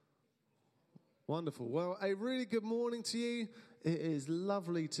Wonderful. Well, a really good morning to you. It is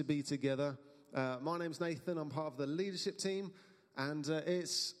lovely to be together. My name's Nathan. I'm part of the leadership team, and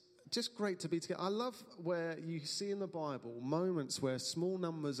it's just great to be together. I love where you see in the Bible moments where small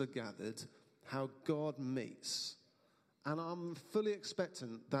numbers are gathered, how God meets. And I'm fully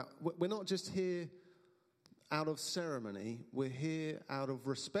expectant that we're not just here out of ceremony, we're here out of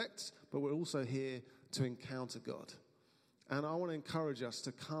respect, but we're also here to encounter God. And I want to encourage us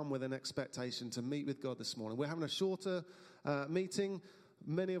to come with an expectation to meet with God this morning. We're having a shorter meeting.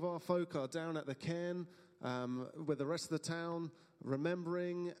 Many of our folk are down at the cairn with the rest of the town,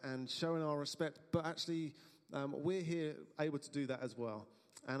 remembering and showing our respect. But actually, we're here able to do that as well.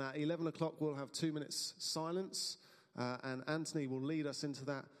 And at 11 o'clock, we'll have 2 minutes silence. And Anthony will lead us into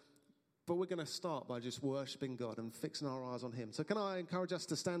that. But we're going to start by just worshiping God and fixing our eyes on Him. So can I encourage us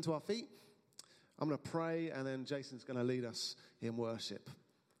to stand to our feet? I'm going to pray, and then Jason's going to lead us in worship.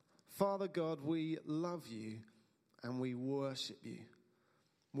 Father God, we love you and we worship you.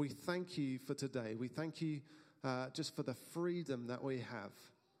 We thank you for today. We thank you just for the freedom that we have.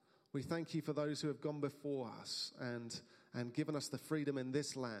 We thank you for those who have gone before us and given us the freedom in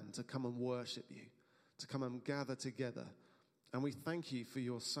this land to come and worship you, to come and gather together. And we thank you for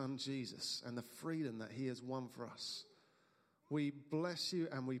your Son, Jesus, and the freedom that he has won for us. We bless you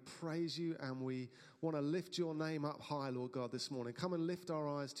and we praise you, and we want to lift your name up high, Lord God, this morning. Come and lift our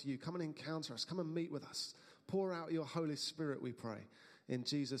eyes to you. Come and encounter us. Come and meet with us. Pour out your Holy Spirit, we pray, in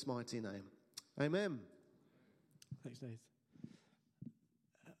Jesus' mighty name. Amen. Thanks, Nate.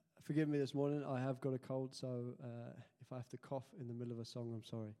 Forgive me this morning. I have got a cold, so if I have to cough in the middle of a song, I'm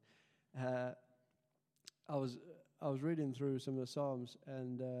sorry. I was reading through some of the Psalms,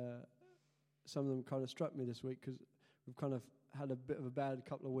 and some of them kind of struck me this week because we've kind of had a bit of a bad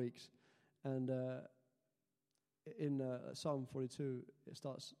couple of weeks. And in Psalm 42, it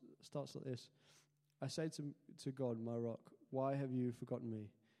starts like this. I say to God, my rock, why have you forgotten me?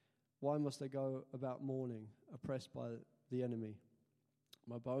 Why must I go about mourning, oppressed by the enemy?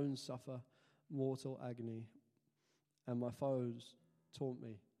 My bones suffer mortal agony, and my foes taunt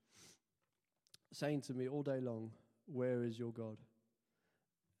me, saying to me all day long, where is your God?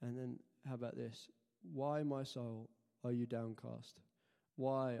 And then, how about this? Why, my soul, are you downcast?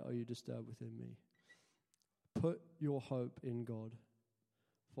 Why are you disturbed within me? Put your hope in God,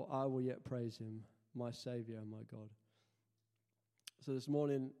 for I will yet praise him, my Savior and my God. So this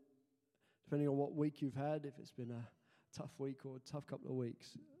morning, depending on what week you've had, if it's been a tough week or a tough couple of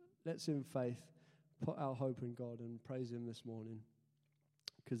weeks, let's in faith put our hope in God and praise him this morning,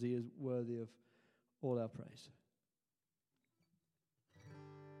 because he is worthy of all our praise.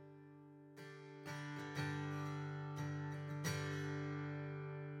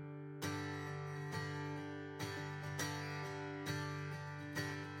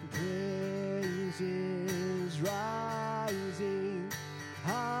 Praises rising,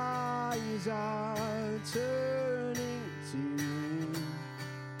 eyes are turning to you.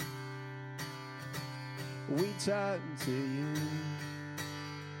 We turn to you.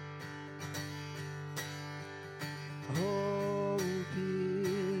 Hope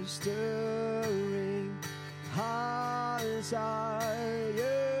is stirring, hearts are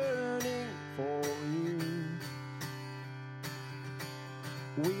yearning for you.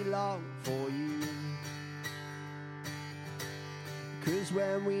 We long for you, 'cause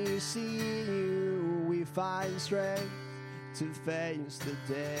when we see you, we find strength to face the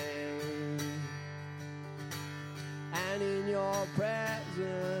day. And in your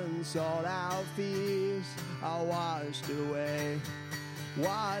presence, all our fears are washed away,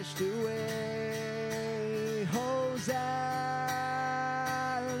 washed away. Hosanna,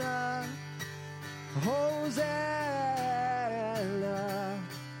 Hosanna,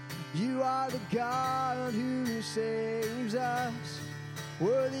 you are the God who saves us,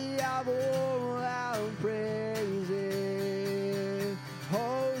 worthy of all our praises.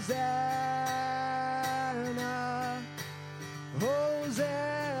 Hosanna, Hosanna,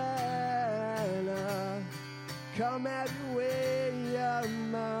 come have your way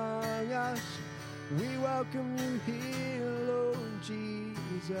among us. We welcome you here, Lord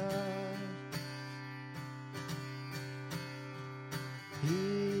Jesus.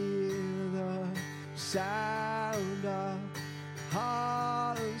 Hear the sound of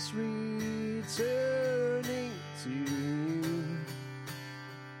hearts returning to you.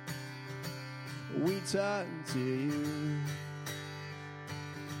 We turn to you.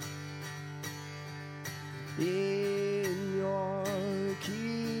 In your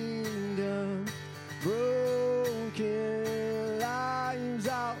kingdom, broken lives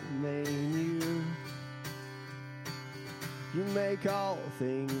are made new. You make all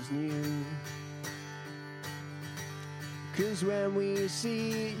things new. 'Cause when we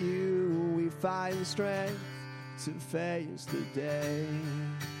see you, we find strength to face the day.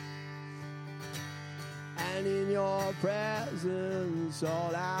 And in your presence,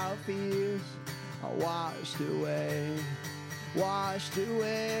 all our fears are washed away, washed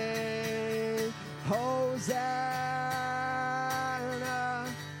away. Hosanna,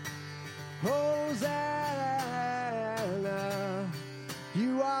 Hosanna.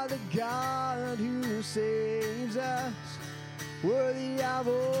 You are the God who saves us, worthy of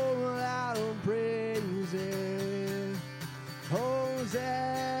all our praises. Hosanna,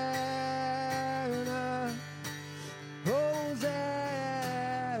 Hosanna.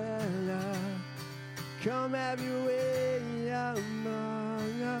 Come have your way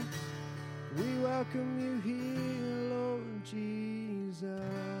among us. We welcome you here, Lord Jesus.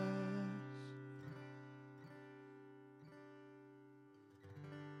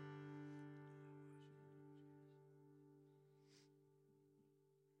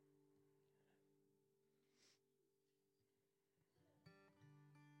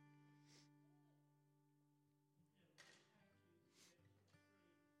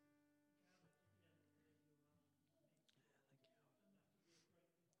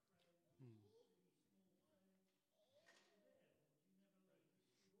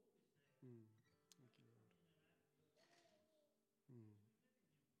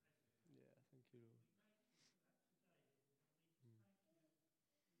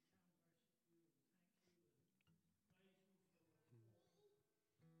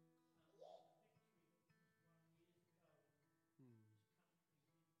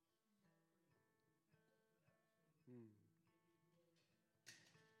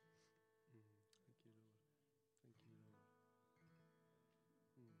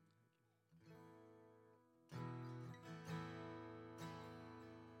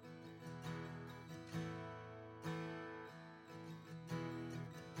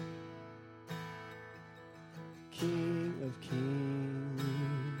 King of kings,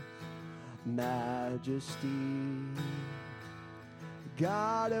 majesty,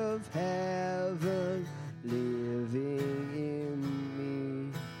 God of heaven, living in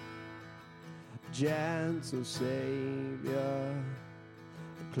me, gentle Savior,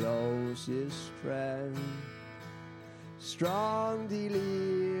 closest friend, strong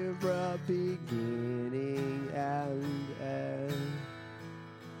deliverer, beginning and end.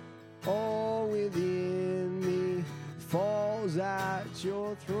 All within me falls at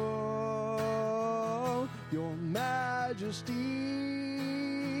your throne, your majesty.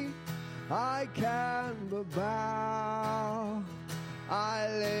 I can but bow, I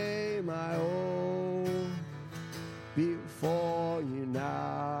lay my own before you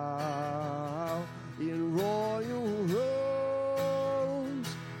now. In royal robes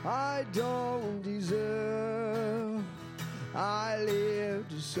I don't deserve, I live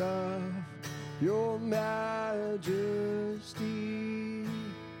to serve your majesty.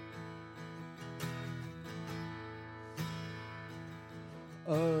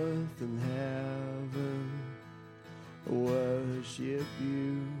 Earth and heaven worship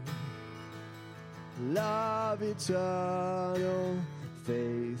you. Love eternal,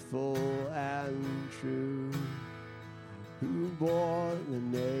 faithful and true, who bore the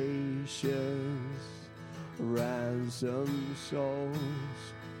nations, ransomed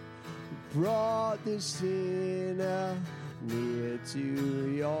souls, brought the sinner near to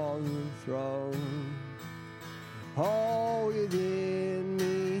your throne. All within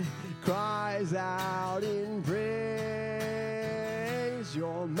me cries out in praise,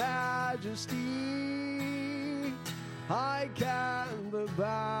 your majesty. I can but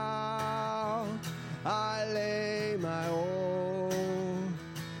bow, I lay my all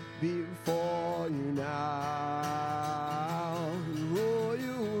before you now.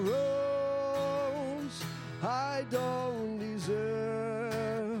 Royal rose I don't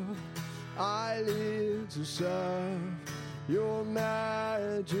deserve, I live to serve your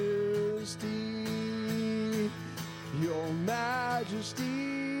majesty, your majesty.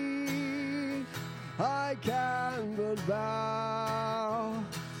 I can but bow,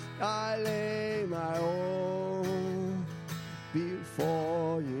 I lay my all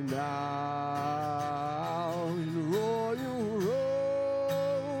before you now. In royal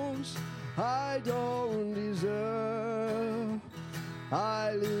robes I don't deserve,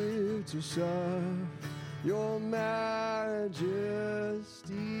 I live to serve your majesty.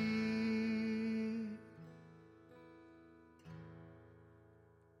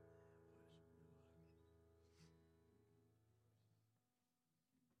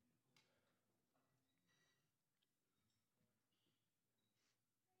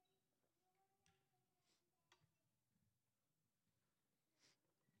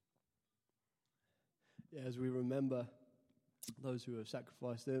 as we remember those who have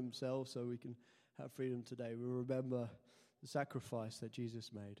sacrificed themselves so we can have freedom today, we remember the sacrifice that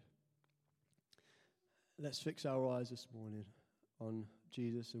Jesus made. Let's fix our eyes this morning on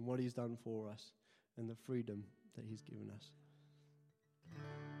Jesus and what he's done for us and the freedom that he's given us.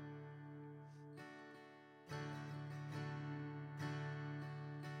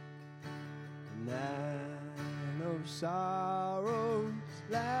 Man of sorrows,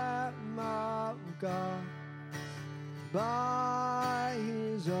 Lamb of God, by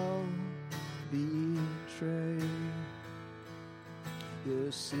his own betrayed,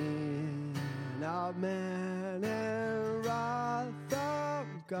 the sin of man and wrath of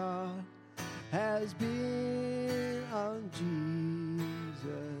God has been on Jesus'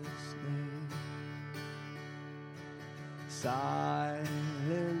 name.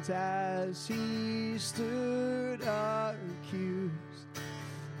 Silent as he stood accused,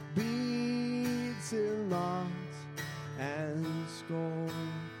 beaten, mocked, and scorned,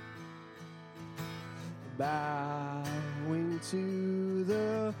 bowing to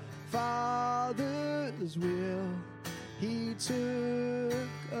the Father's will, he took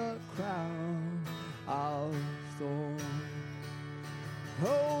a crown of thorns.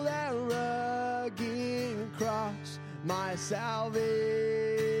 Oh, that rugged cross, my salvation,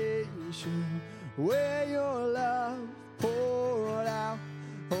 where your love poured out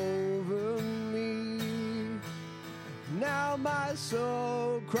over me. Now my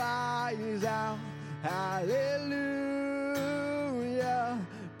soul cries out, hallelujah,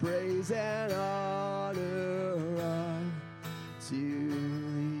 praise and honor unto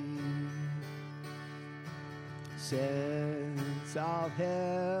thee. Sense of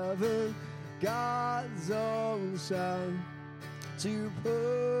heaven, God's own Son, to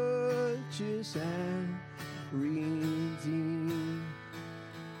purchase and redeem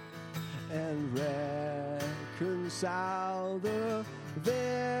and reconcile the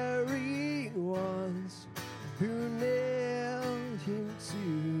very ones who nailed him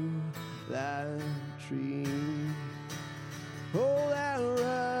to that tree. Oh, that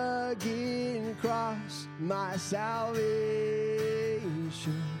rugged cross, my salvation,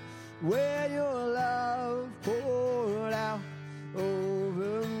 where your love poured out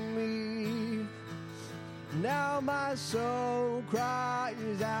over me. Now my soul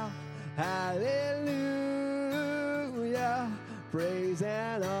cries out, hallelujah, praise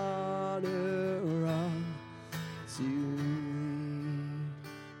and honor unto thee.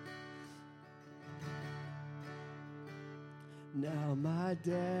 Now my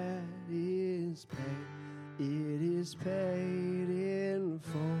debt is paid, it is paid in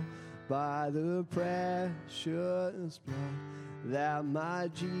full by the precious blood that my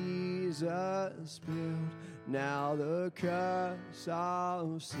Jesus spilled. Now the curse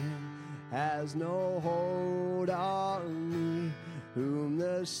of sin has no hold on me. Whom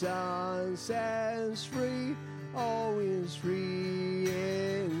the Son sets free, oh, is free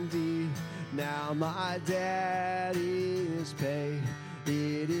indeed. Now my debt is paid,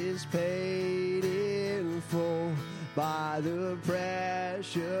 it is paid in full by the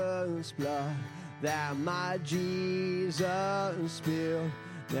precious blood that my Jesus spilled.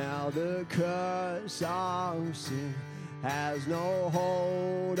 Now the curse of sin has no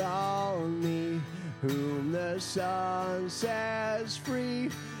hold on me. Whom the Son sets free,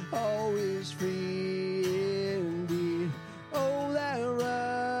 oh, is free indeed. Oh, that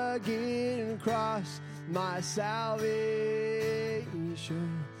rugged cross, my salvation,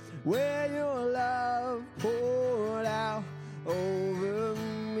 where your love poured out over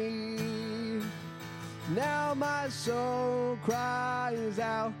me. Now my soul cries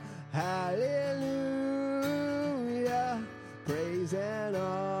out, hallelujah, praise and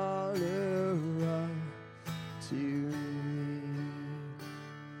honor unto thee.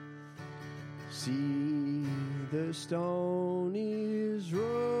 See, the stone is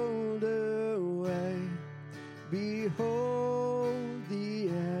rolled away. Behold the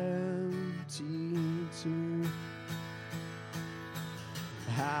empty tomb.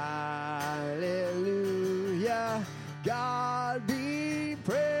 Hallelujah, God be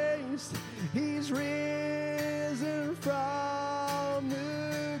praised. He's risen from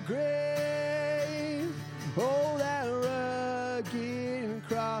the grave. Oh, that rugged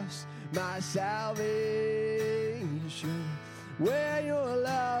cross, my salvation, where your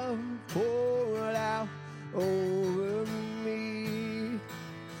love poured out over me.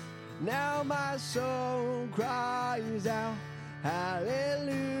 Now my soul cries out, hallelujah,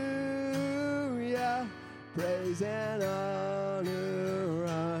 praise and honor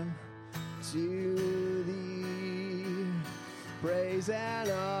unto thee. Praise and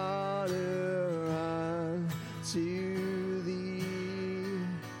honor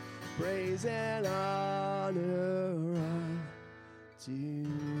to thee.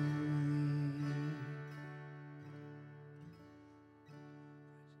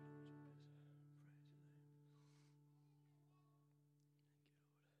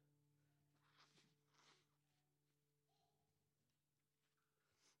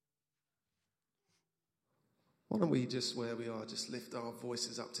 Why don't we just, where we are, just lift our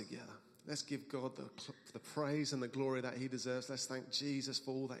voices up together. Let's give God the praise and the glory that he deserves. Let's thank Jesus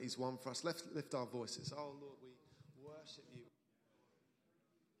for all that he's won for us. Let's lift our voices. Oh, Lord, we worship you.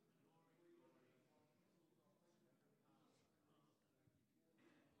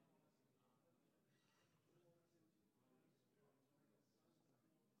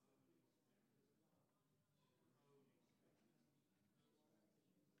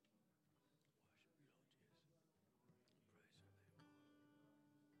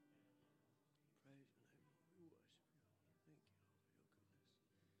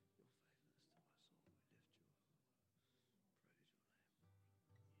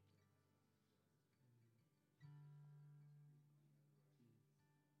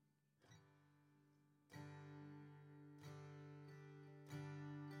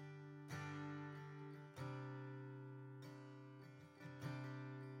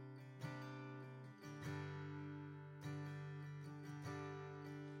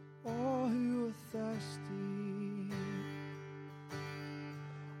 All who are thirsty,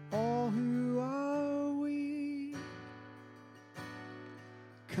 all who are weak,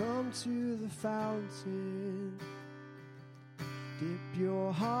 come to the fountain. Dip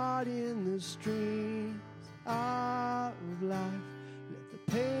your heart in the streams of life. Let the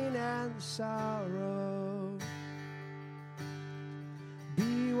pain and the sorrow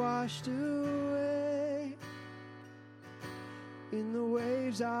be washed away in the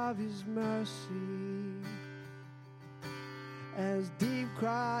waves of his mercy, as deep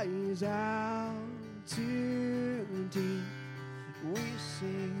cries out to deep, we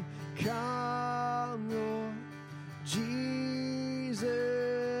sing, come Lord Jesus,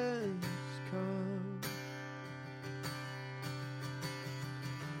 come.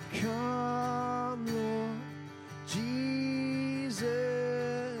 Come Lord Jesus,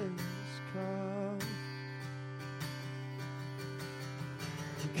 come.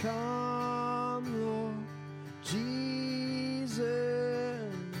 Come, Lord Jesus,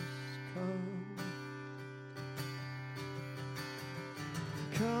 come.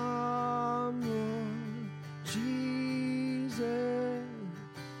 Come, Lord Jesus,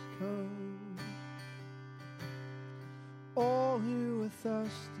 come. All who are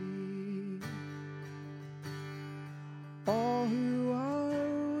thirsty, all who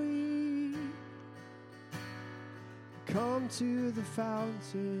are weak, come to the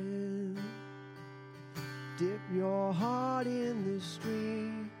fountain. Dip your heart in the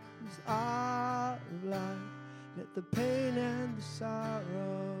streams of life. Let the pain and the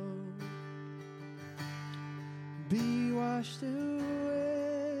sorrow be washed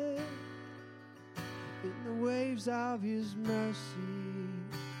away in the waves of his mercy,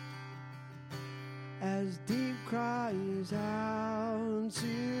 as deep cries out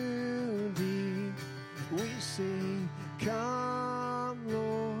to deep, we sing, come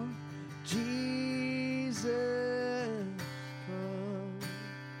Lord Jesus, come.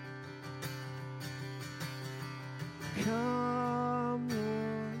 Come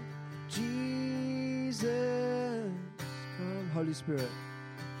Lord Jesus, come. Holy Spirit.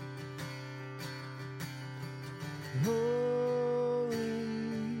 Holy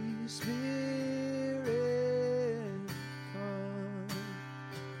Spirit, come.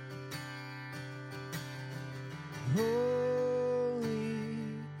 Holy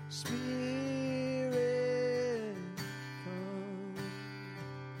Spirit, come.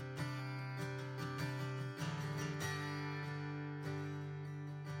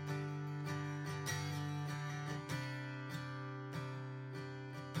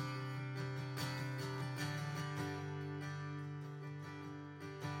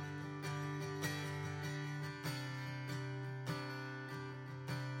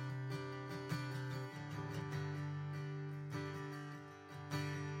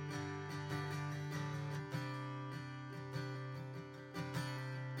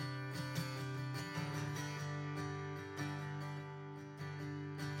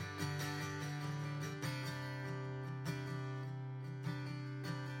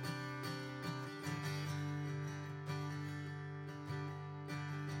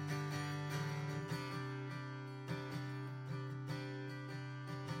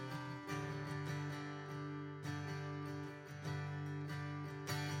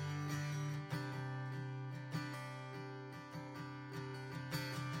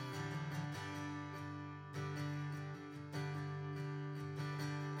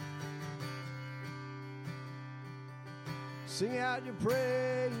 Sing out your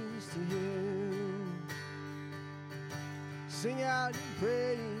praise to Him. Sing out your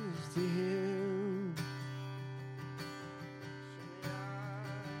praise to Him.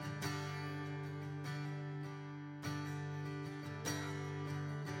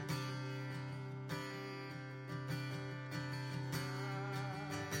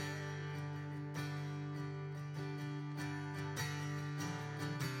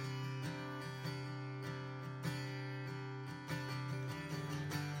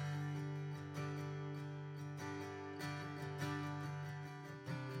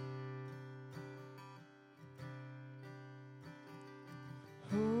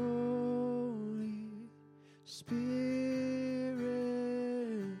 Holy Spirit,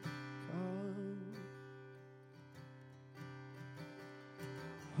 come.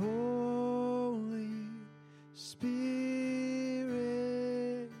 Holy Spirit,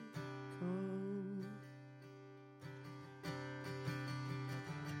 come.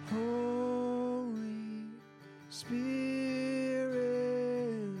 Holy Spirit,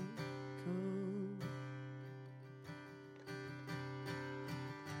 come.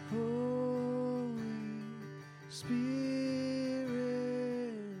 Holy Spirit,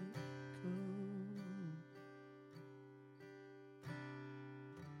 come.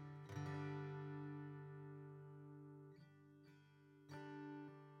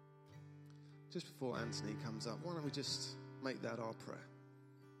 Just before Anthony comes up, why don't we just make that our prayer?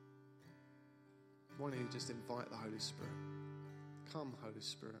 Why don't you just invite the Holy Spirit? Come, Holy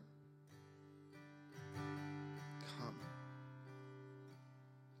Spirit. Come.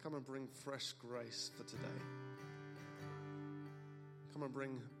 Come and bring fresh grace for today. Come and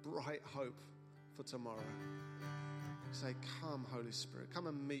bring bright hope for tomorrow. Say, come, Holy Spirit. Come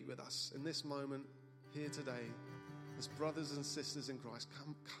and meet with us in this moment, here today, as brothers and sisters in Christ.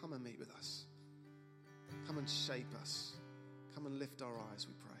 Come and meet with us. Come and shape us. Come and lift our eyes,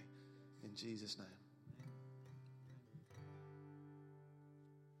 we pray. In Jesus' name.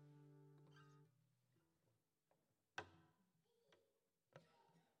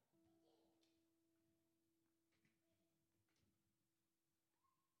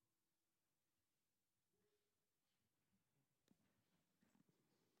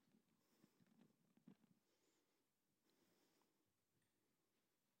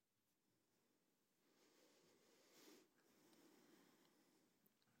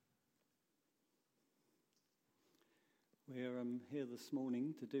 We're here this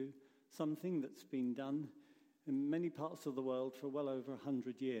morning to do something that's been done in many parts of the world for well over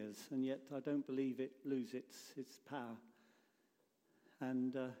 100 years, and yet I don't believe it lose its power.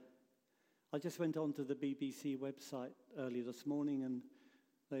 And I just went onto the BBC website early this morning, and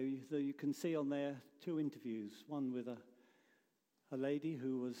you can see on there 2 interviews, one with a lady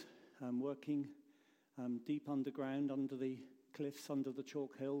who was working deep underground under the cliffs, under the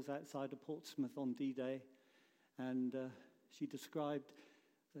chalk hills outside of Portsmouth on D-Day. And she described,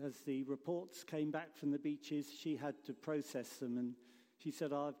 as the reports came back from the beaches, she had to process them. And she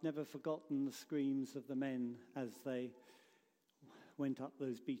said, I've never forgotten the screams of the men as they went up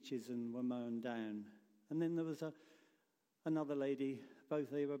those beaches and were mown down. And then there was another lady,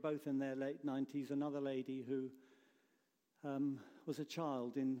 they were both in their late 90s, another lady who was a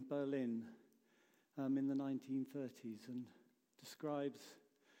child in Berlin in the 1930s, and describes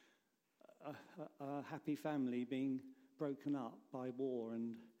a happy family being broken up by war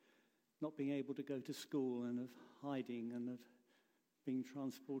and not being able to go to school, and of hiding and of being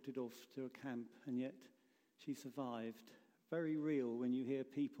transported off to a camp, and yet she survived. Very real when you hear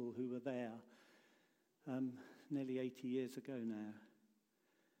people who were there nearly 80 years ago now.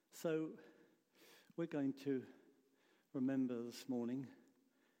 So we're going to remember this morning,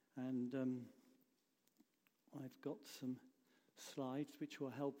 and I've got some slides which will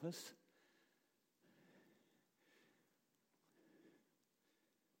help us.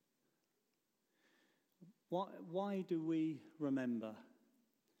 Why do we remember?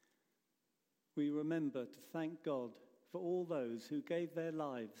 We remember to thank God for all those who gave their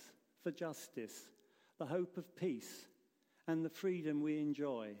lives for justice, the hope of peace, and the freedom we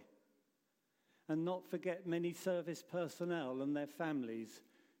enjoy. And not forget many service personnel and their families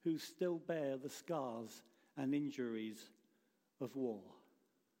who still bear the scars and injuries of war.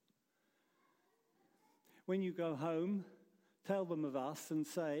 When you go home, tell them of us and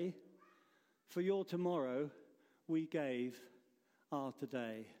say, for your tomorrow, we gave our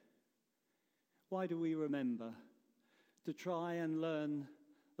today. Why do we remember? To try and learn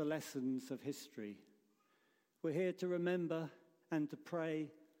the lessons of history. We're here to remember and to pray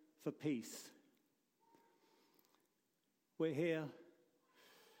for peace. We're here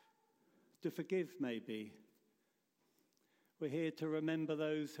to forgive, maybe. We're here to remember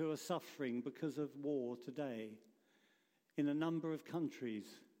those who are suffering because of war today in a number of countries.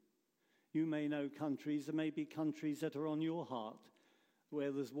 You may know countries, there may be countries that are on your heart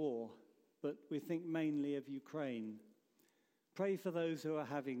where there's war, but we think mainly of Ukraine. Pray for those who are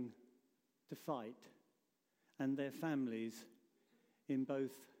having to fight and their families in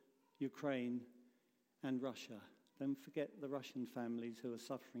both Ukraine and Russia. Don't forget the Russian families who are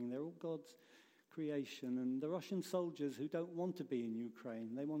suffering. They're all God's creation. And the Russian soldiers who don't want to be in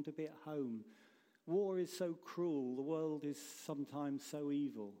Ukraine, they want to be at home. War is so cruel. The world is sometimes so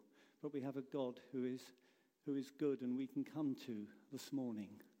evil. But we have a God who is good and we can come to this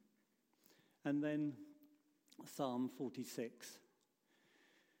morning. And then Psalm 46.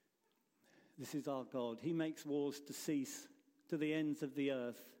 This is our God. He makes wars to cease to the ends of the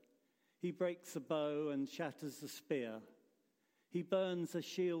earth. He breaks the bow and shatters the spear. He burns the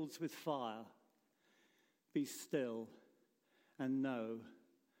shields with fire. Be still and know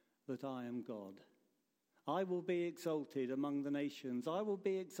that I am God. I will be exalted among the nations. I will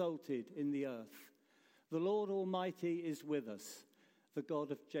be exalted in the earth. The Lord Almighty is with us. The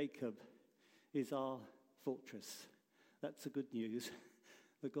God of Jacob is our fortress. That's the good news.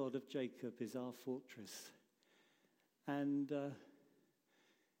 The God of Jacob is our fortress. And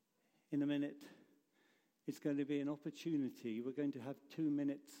in a minute, it's going to be an opportunity. We're going to have 2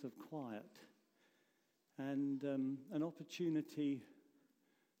 minutes of quiet and an opportunity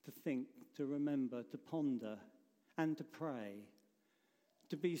to think, to remember, to ponder, and to pray,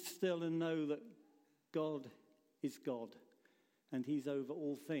 to be still and know that God is God and he's over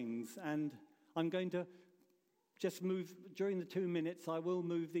all things. And I'm going to just move, during the 2 minutes, I will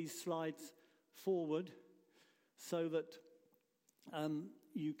move these slides forward so that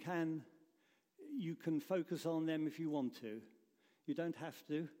you can focus on them if you want to. You don't have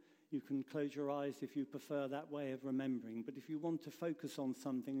to. You can close your eyes if you prefer that way of remembering. But if you want to focus on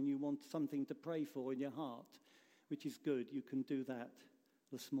something and you want something to pray for in your heart, which is good, you can do that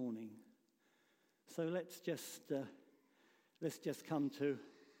this morning. So let's just come to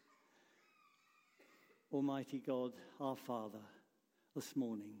Almighty God, our Father, this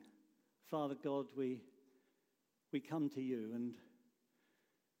morning. Father God, we come to you and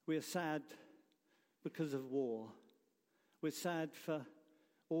we are sad because of war. We're sad for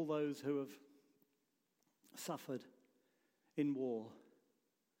all those who have suffered in war,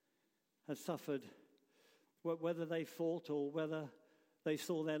 have suffered, whether they fought or whether they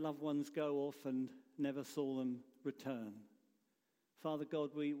saw their loved ones go off and never saw them return. Father God,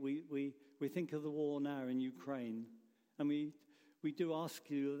 we think of the war now in Ukraine, and we do ask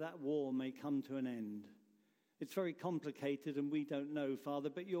you that war may come to an end. It's very complicated and we don't know, Father,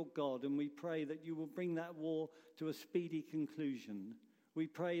 but you're God, and we pray that you will bring that war to a speedy conclusion. We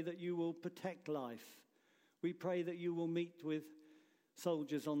pray that you will protect life. We pray that you will meet with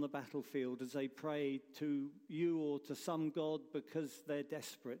soldiers on the battlefield as they pray to you or to some God because they're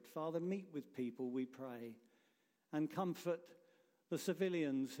desperate. Father, meet with people, we pray, and comfort the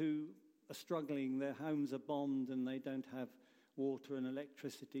civilians who are struggling. Their homes are bombed and they don't have water and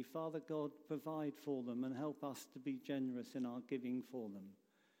electricity. Father God, provide for them and help us to be generous in our giving for them.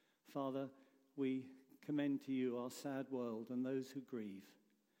 Father, we commend to you our sad world and those who grieve,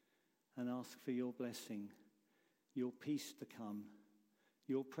 and ask for your blessing, your peace to come,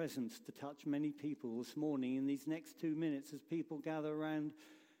 your presence to touch many people this morning in these next 2 minutes as people gather around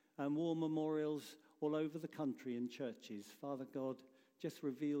war memorials all over the country and churches. Father God, just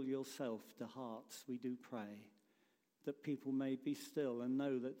reveal yourself to hearts, we do pray, that people may be still and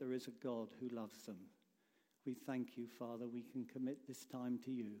know that there is a God who loves them. We thank you, Father. We can commit this time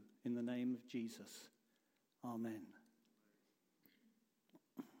to you in the name of Jesus. Amen.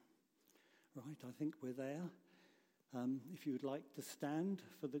 Right, I think we're there. If you would like to stand,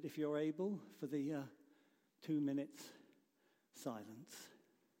 if you're able, for the 2 minutes silence.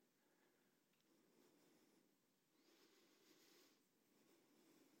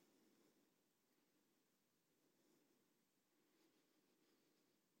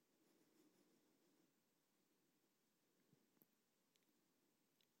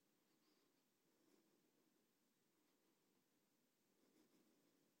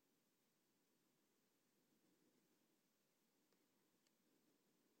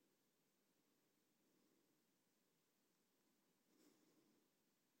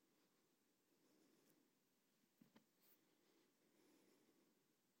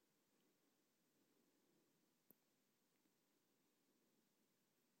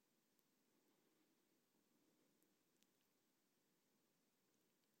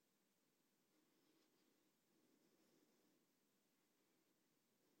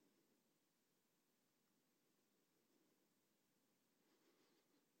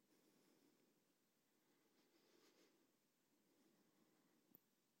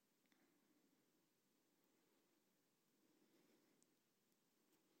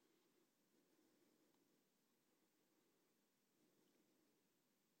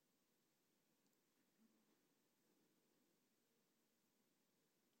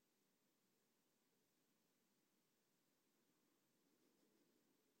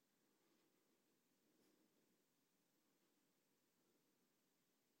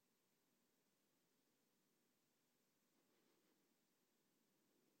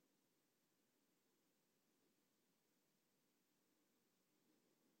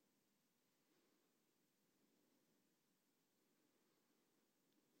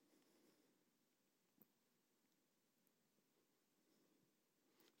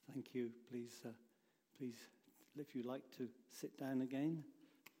 Thank you. Please, if you'd like to sit down again.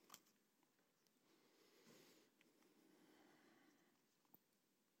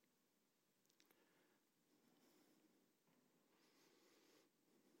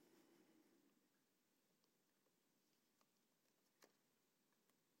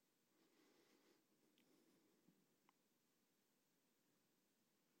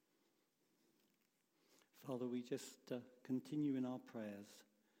 Father, we just continue in our prayers.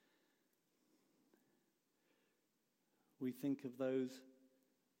 We think of those,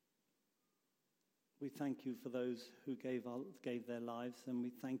 we thank you for those who gave their lives, and we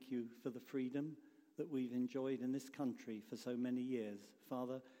thank you for the freedom that we've enjoyed in this country for so many years.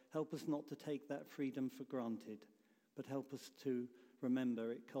 Father, help us not to take that freedom for granted, but help us to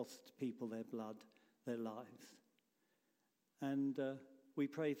remember it cost people their blood, their lives. And we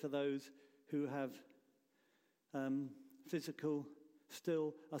pray for those who have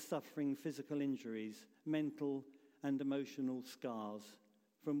still are suffering physical injuries, mental and emotional scars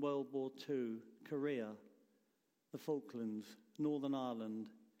from World War II, Korea, the Falklands, Northern Ireland,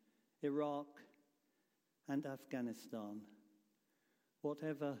 Iraq and Afghanistan.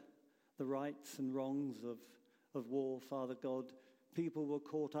 Whatever the rights and wrongs of war, Father God, people were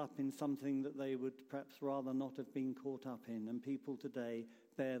caught up in something that they would perhaps rather not have been caught up in, and people today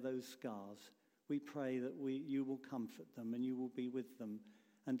bear those scars. We pray that you will comfort them and you will be with them.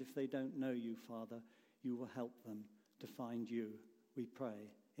 And if they don't know you, Father, you will help them to find you. We pray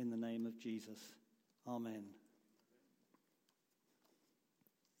in the name of Jesus. Amen.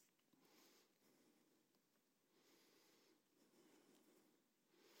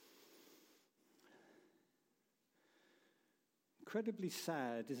 Incredibly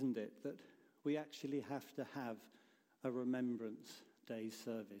sad, isn't it, that we actually have to have a Remembrance Day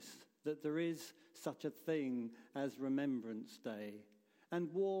service, that there is such a thing as Remembrance Day.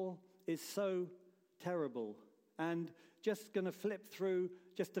 And war is so terrible. And just going to flip through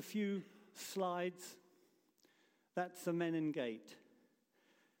just a few slides. That's the Menin Gate.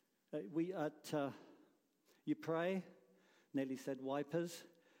 We at Ypres, nearly said Wipers,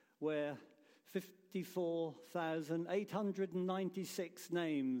 where 54,896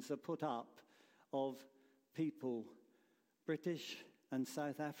 names are put up of people, British and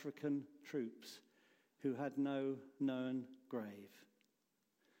South African troops, who had no known grave.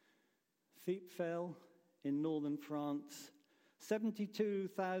 Thiepval in northern France,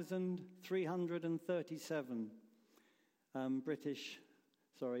 72,337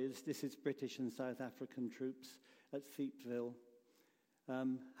 this is British and South African troops at Thiepval,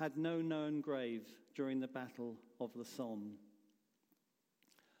 had no known grave during the Battle of the Somme.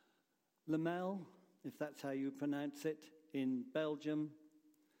 Lamel, if that's how you pronounce it, in Belgium,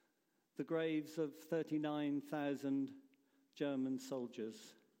 the graves of 39,000 German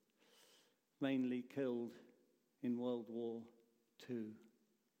soldiers, mainly killed in World War II.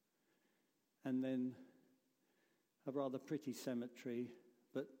 And then a rather pretty cemetery,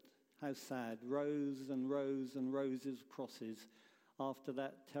 but how sad, rows and rows and rows of crosses after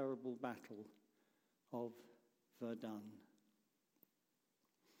that terrible battle of Verdun.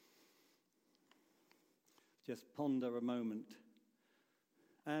 Just ponder a moment.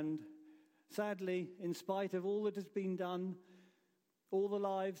 And sadly, in spite of all that has been done, all the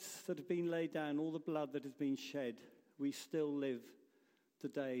lives that have been laid down, all the blood that has been shed, we still live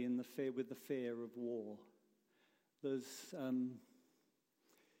today in with the fear of war. There's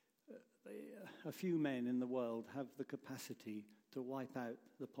a few men in the world have the capacity to wipe out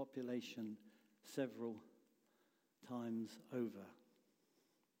the population several times over.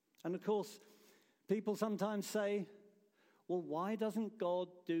 And of course, people sometimes say, well, why doesn't God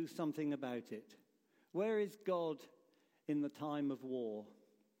do something about it? Where is God in the time of war?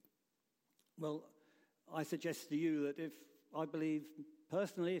 Well, I suggest to you that I believe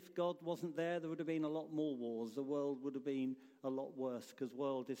personally, if God wasn't there, there would have been a lot more wars. The world would have been a lot worse because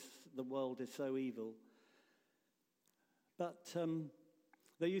the world is so evil. But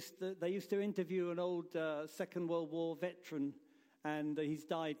they used to interview an old Second World War veteran, and he's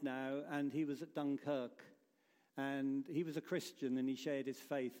died now, and he was at Dunkirk. And he was a Christian, and he shared his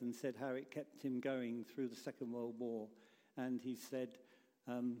faith and said how it kept him going through the Second World War. And he said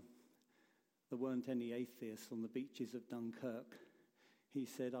there weren't any atheists on the beaches of Dunkirk. He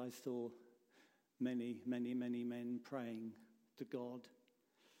said, I saw many, many, many men praying to God.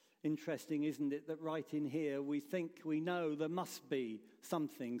 Interesting, isn't it, that right in here we think we know there must be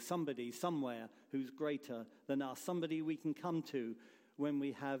somebody, somewhere who's greater than us, somebody we can come to when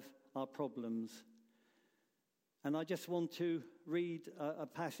we have our problems. And I just want to read a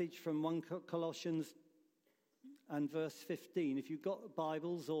passage from 1 Colossians and verse 15. If you've got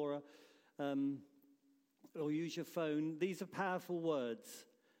Bibles or use your phone, these are powerful words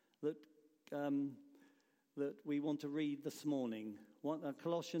that we want to read this morning.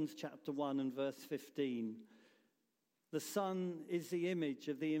 Colossians chapter 1 and verse 15. The Son is the image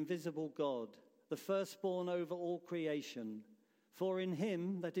of the invisible God, the firstborn over all creation. For in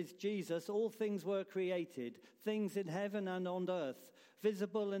him, that is Jesus, all things were created, things in heaven and on earth,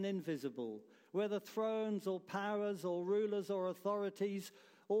 visible and invisible, whether thrones or powers or rulers or authorities,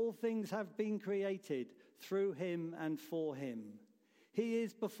 all things have been created through him and for him. He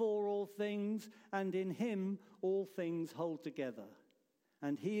is before all things, and in him all things hold together.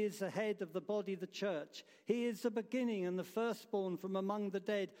 And he is the head of the body, the church. He is the beginning and the firstborn from among the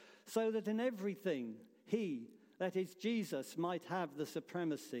dead, so that in everything he, that is Jesus, might have the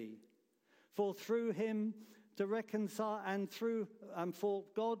supremacy. For through him to reconcile, for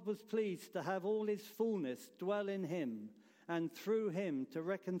God was pleased to have all his fullness dwell in him, and through him to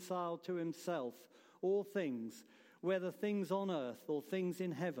reconcile to himself all things, whether things on earth or things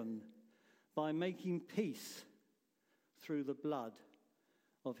in heaven, by making peace through the blood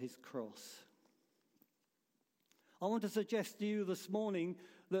of his cross. I want to suggest to you this morning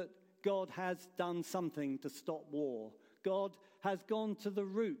that God has done something to stop war. God has gone to the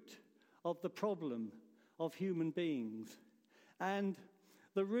root of the problem of human beings. And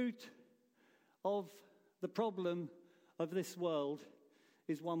the root of the problem of this world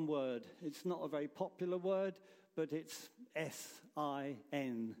is one word. It's not a very popular word, but it's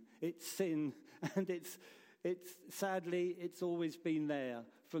S-I-N. It's sin, and it's sadly, it's always been there.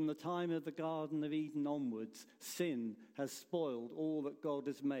 From the time of the Garden of Eden onwards, sin has spoiled all that God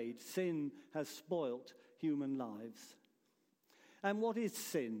has made. Sin has spoilt human lives. And what is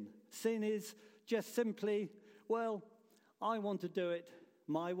sin? Sin is just simply, well, I want to do it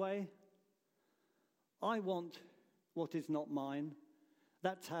my way. I want what is not mine.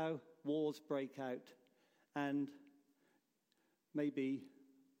 That's how wars break out. And maybe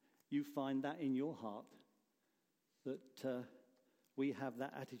you find that in your heart, that we have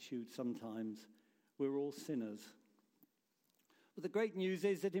that attitude sometimes. We're all sinners. But the great news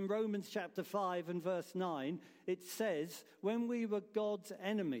is that in Romans chapter 5 and verse 9, it says, when we were God's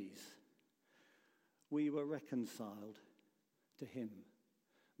enemies, we were reconciled to him.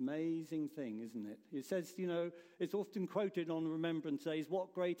 Amazing thing, isn't it? It says, it's often quoted on Remembrance Days,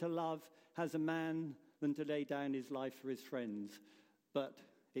 what greater love has a man than to lay down his life for his friends? But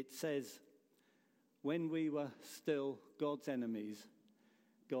it says, when we were still God's enemies,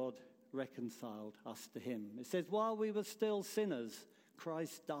 God reconciled us to him. It says, while we were still sinners,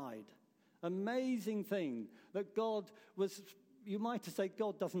 Christ died. Amazing thing that God was, you might say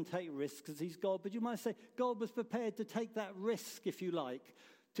God doesn't take risks because he's God, but you might say God was prepared to take that risk, if you like,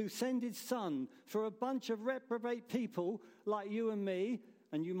 to send his son for a bunch of reprobate people like you and me,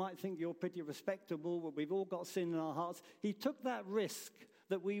 and you might think you're pretty respectable, but we've all got sin in our hearts. He took that risk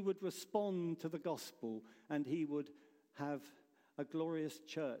that we would respond to the gospel and he would have a glorious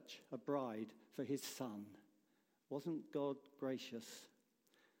church, a bride for his son. Wasn't God gracious?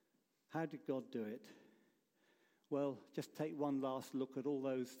 How did God do it? Well, just take one last look at all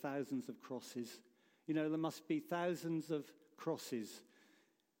those thousands of crosses. There must be thousands of crosses,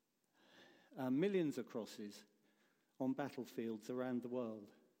 millions of crosses on battlefields around the world.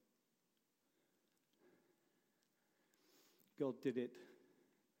 God did it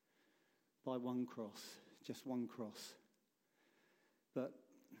by one cross, just one cross. But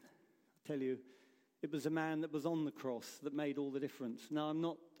I tell you, it was a man that was on the cross that made all the difference. Now, I'm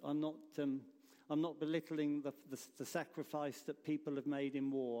not belittling the sacrifice that people have made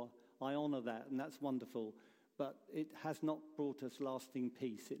in war. I honour that, and that's wonderful. But it has not brought us lasting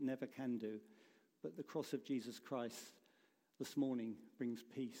peace. It never can do. But the cross of Jesus Christ this morning brings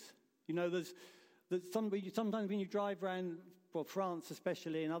peace. There's sometimes when you drive around, well, France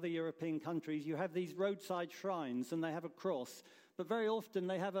especially, and other European countries, you have these roadside shrines and they have a cross. But very often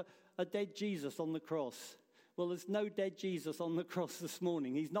they have a dead Jesus on the cross. Well, there's no dead Jesus on the cross this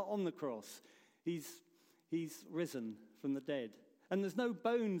morning. He's not on the cross. He's risen from the dead. And there's no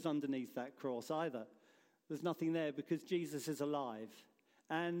bones underneath that cross either. There's nothing there because Jesus is alive.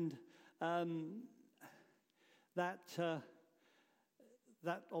 And that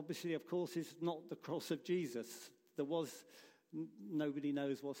obviously, of course, is not the cross of Jesus. Nobody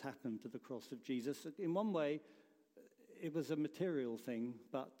knows what's happened to the cross of Jesus. In one way, it was a material thing,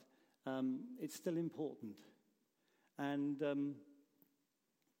 but it's still important. And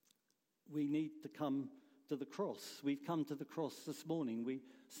we need to come to the cross. We've come to the cross this morning. We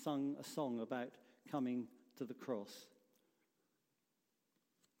sung a song about coming to the cross.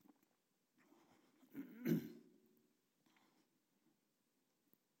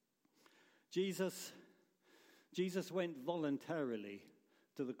 Jesus went voluntarily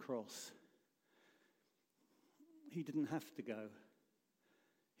to the cross. He didn't have to go.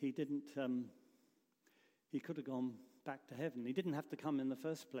 He could have gone back to heaven. He didn't have to come in the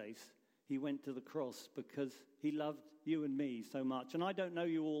first place. He went to the cross because he loved you and me so much. And I don't know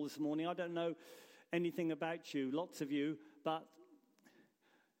you all this morning. I don't know anything about you, lots of you, but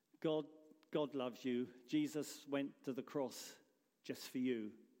God loves you. Jesus went to the cross just for you.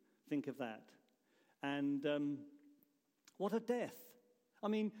 Think of that. And what a death. I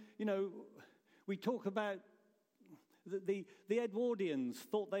mean, we talk about the Edwardians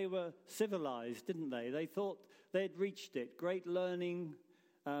thought they were civilized, didn't they? They thought they'd reached it. Great learning.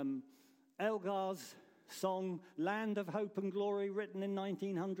 Elgar's song, Land of Hope and Glory, written in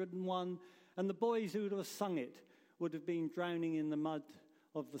 1901. And the boys who would have sung it would have been drowning in the mud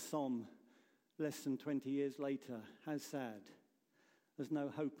of the Somme less than 20 years later. How sad. There's no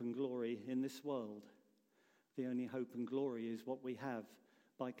hope and glory in this world. The only hope and glory is what we have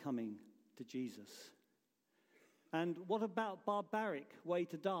by coming to Jesus. And what about barbaric way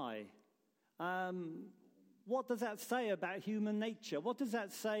to die? What does that say about human nature? What does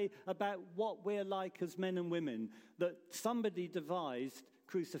that say about what we're like as men and women? That somebody devised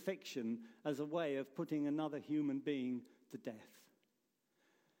crucifixion as a way of putting another human being to death.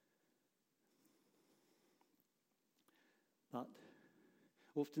 But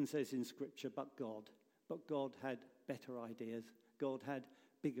often says in Scripture, but God had better ideas. God had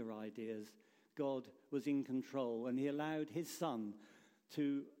bigger ideas. God was in control, and he allowed his son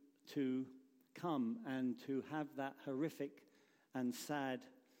to come and to have that horrific and sad,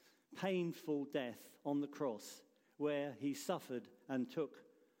 painful death on the cross where he suffered and took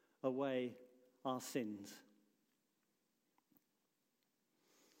away our sins.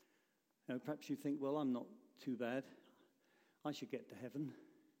 Now, perhaps you think, well, I'm not too bad. I should get to heaven.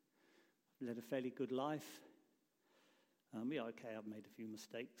 I've led a fairly good life. I've made a few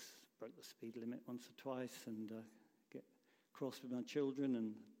mistakes. Broke the speed limit once or twice and get cross with my children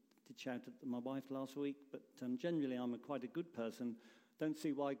and did shout at my wife last week. But generally, I'm quite a good person. Don't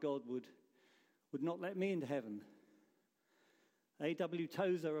see why God would not let me into heaven. A.W.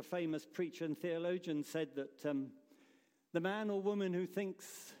 Tozer, a famous preacher and theologian, said that the man or woman who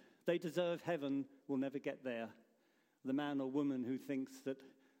thinks they deserve heaven will never get there. The man or woman who thinks that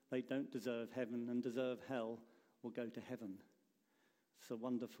they don't deserve heaven and deserve hell will go to heaven. It's a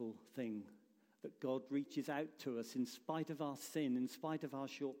wonderful thing that God reaches out to us in spite of our sin, in spite of our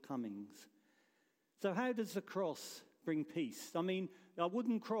shortcomings. So how does the cross bring peace? I mean, a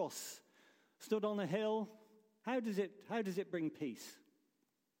wooden cross stood on a hill. How does it bring peace?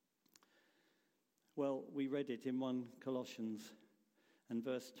 Well, we read it in 1 Colossians and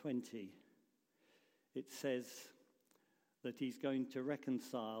verse 20. It says that he's going to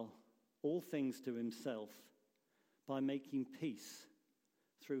reconcile all things to himself by making peace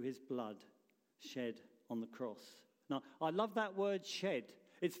through his blood shed on the cross. Now, I love that word shed.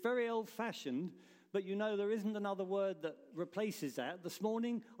 It's very old-fashioned, but there isn't another word that replaces that. This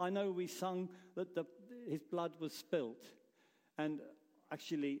morning, I know we sung that his blood was spilt. And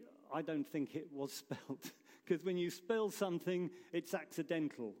actually, I don't think it was spilt, because when you spill something, it's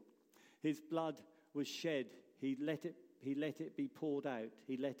accidental. His blood was shed. He let it be poured out.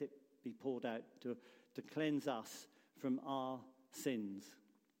 He let it be poured out to cleanse us from our sins.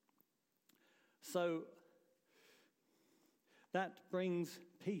 So that brings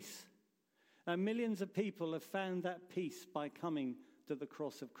peace. And millions of people have found that peace by coming to the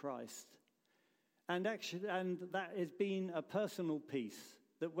cross of Christ. And that has been a personal peace,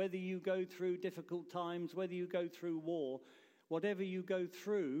 that whether you go through difficult times, whether you go through war, whatever you go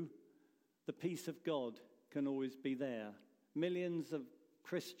through, the peace of God can always be there. Millions of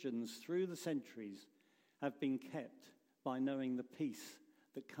Christians through the centuries have been kept by knowing the peace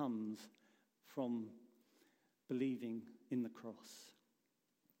that comes from believing in the cross.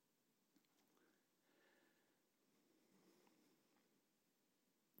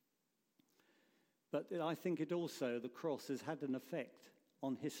 But I think the cross has had an effect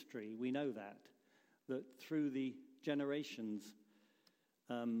on history. We know that through the generations,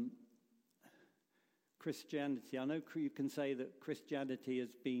 Christianity, I know you can say that Christianity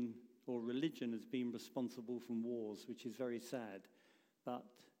has been, or religion has been responsible for wars, which is very sad. But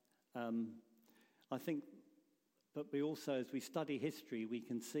I think, but we also, as we study history, we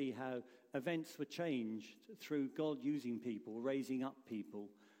can see how events were changed through God using people, raising up people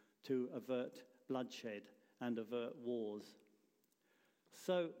to avert bloodshed and avert wars.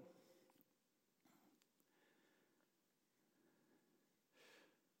 So,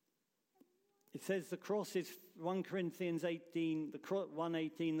 it says the cross is 1 Corinthians 18,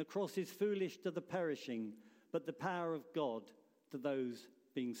 1:18, the cross is foolish to the perishing, but the power of God to those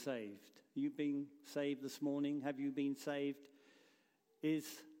being saved. Are you being saved this morning? Have you been saved? Is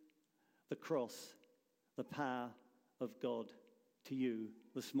the cross the power of God to you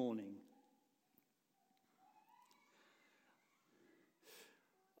this morning?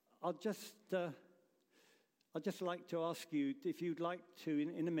 I'd just like to ask you, if you'd like to,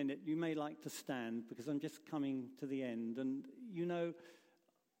 in a minute, you may like to stand, because I'm just coming to the end. And, you know,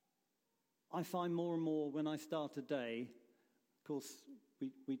 I find more and more when I start a day, of course,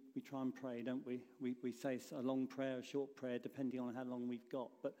 we try and pray, don't we? We say a long prayer, a short prayer, depending on how long we've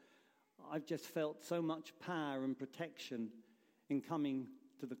got. But I've just felt so much power and protection in coming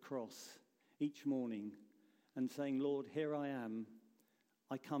to the cross each morning and saying, Lord, here I am.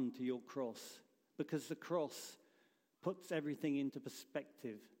 I come to your cross, because the cross puts everything into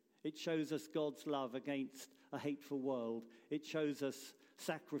perspective. It shows us God's love against a hateful world. It shows us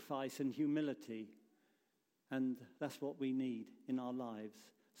sacrifice and humility. And that's what we need in our lives.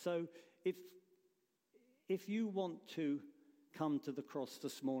 So if you want to come to the cross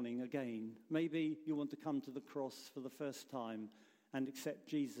this morning again, maybe you want to come to the cross for the first time and accept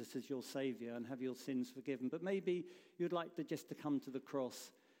Jesus as your Saviour and have your sins forgiven. But maybe you'd like to just to come to the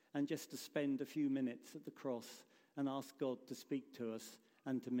cross and just to spend a few minutes at the cross and ask God to speak to us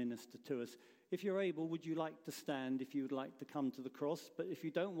and to minister to us. If you're able, would you like to stand if you would like to come to the cross? But if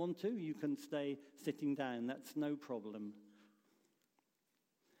you don't want to, you can stay sitting down. That's no problem.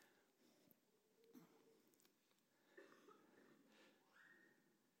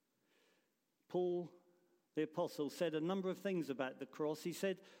 Paul, the apostle, said a number of things about the cross. He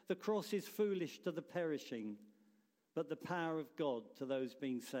said, the cross is foolish to the perishing, but the power of God to those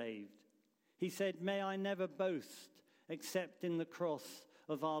being saved. He said, may I never boast except in the cross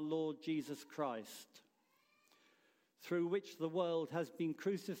of our Lord Jesus Christ, through which the world has been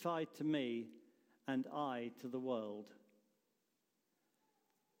crucified to me and I to the world.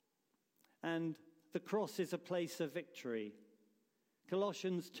 And the cross is a place of victory.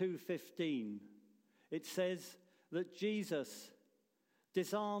 Colossians 2:15, it says that Jesus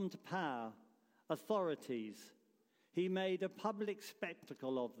disarmed power, authorities. He made a public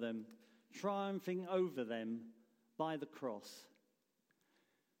spectacle of them, triumphing over them by the cross.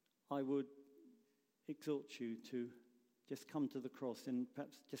 I would exhort you to just come to the cross in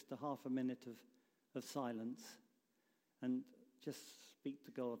perhaps just a half a minute of silence and just speak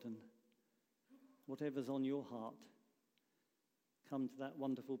to God, and whatever's on your heart, come to that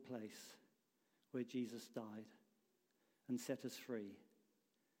wonderful place where Jesus died and set us free.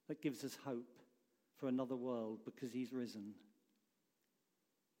 That gives us hope for another world because he's risen.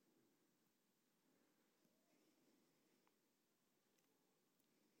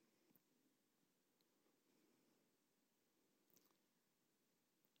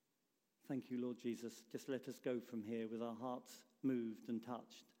 Thank you, Lord Jesus. Just let us go from here with our hearts moved and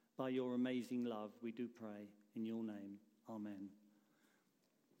touched by your amazing love. We do pray in your name. Amen.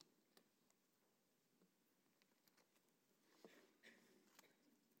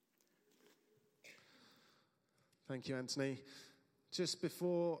 Thank you, Anthony. Just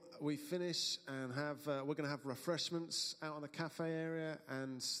before we finish and we're going to have refreshments out on the cafe area,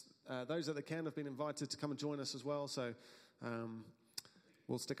 and those that can have been invited to come and join us as well. So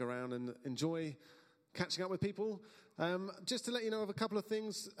we'll stick around and enjoy catching up with people. Just to let you know of a couple of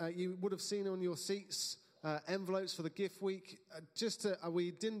things you would have seen on your seats, envelopes for the gift week.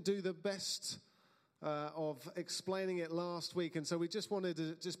 We didn't do the best of explaining it last week, and so we just wanted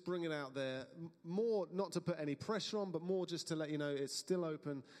to just bring it out there. More, not to put any pressure on, but more just to let you know it's still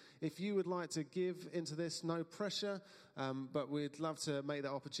open. If you would like to give into this, no pressure, but we'd love to make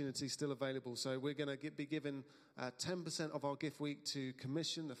that opportunity still available. So we're going to be giving 10% of our gift week to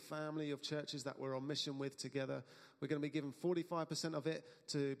commission the family of churches that we're on mission with together. We're going to be giving 45% of it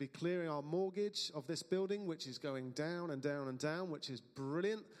to be clearing our mortgage of this building, which is going down and down and down, which is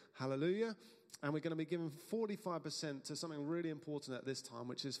brilliant. Hallelujah. And we're going to be giving 45% to something really important at this time,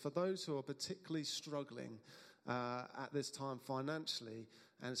 which is for those who are particularly struggling at this time financially.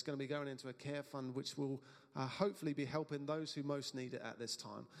 And it's going to be going into a care fund, which will hopefully be helping those who most need it at this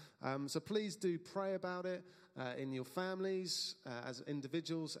time. So please do pray about it in your families, as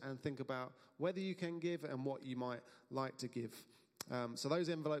individuals, and think about whether you can give and what you might like to give. So those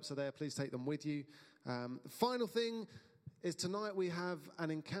envelopes are there. Please take them with you. The final thing is tonight we have an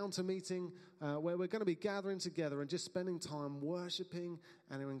encounter meeting where we're going to be gathering together and just spending time worshiping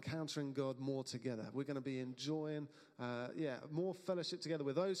and encountering God more together. We're going to be enjoying more fellowship together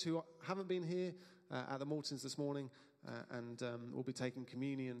with those who haven't been here at the Maltons this morning. and we'll be taking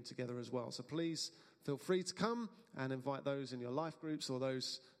communion together as well. So please feel free to come and invite those in your life groups or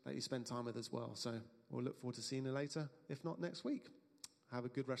those that you spend time with as well. So we'll look forward to seeing you later, if not next week. Have a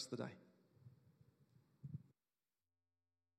good rest of the day.